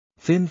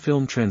Thin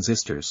film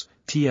transistors,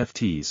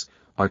 TFTs,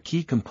 are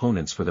key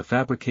components for the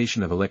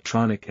fabrication of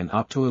electronic and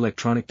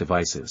optoelectronic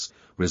devices,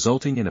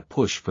 resulting in a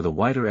push for the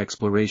wider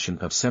exploration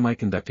of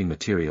semiconducting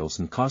materials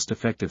and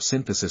cost-effective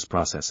synthesis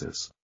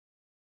processes.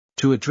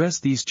 To address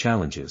these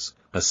challenges,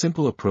 a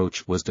simple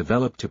approach was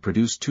developed to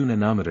produce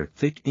 2-nanometer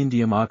thick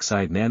indium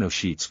oxide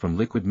nanosheets from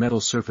liquid metal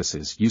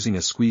surfaces using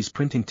a squeeze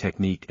printing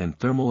technique and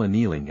thermal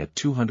annealing at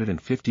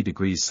 250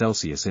 degrees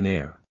Celsius in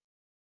air.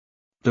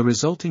 The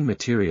resulting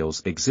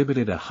materials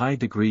exhibited a high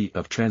degree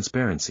of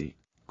transparency,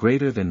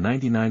 greater than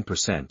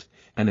 99%,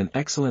 and an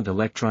excellent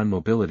electron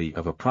mobility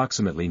of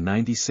approximately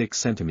 96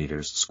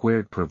 centimeters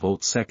squared per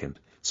volt second,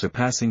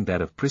 surpassing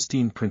that of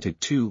pristine printed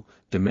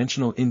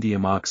 2-dimensional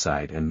indium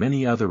oxide and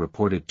many other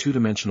reported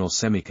two-dimensional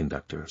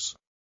semiconductors.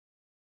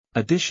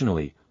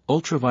 Additionally,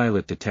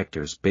 ultraviolet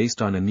detectors based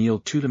on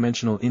annealed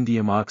two-dimensional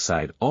indium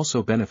oxide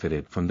also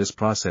benefited from this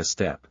process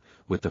step,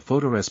 with the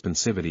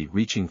photoresponsivity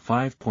reaching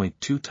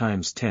 5.2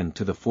 times 10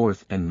 to the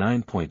fourth and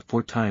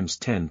 9.4 times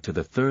 10 to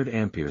the third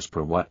amperes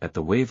per watt at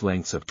the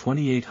wavelengths of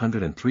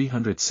 2800 and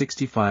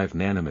 365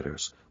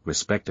 nanometers,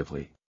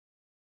 respectively.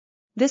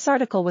 This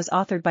article was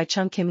authored by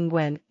Chung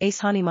Nguyen,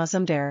 Aishani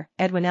Mazumder,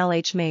 Edwin L.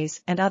 H. Mays,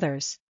 and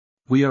others.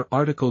 We are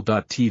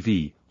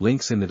article.tv,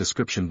 links in the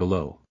description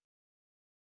below.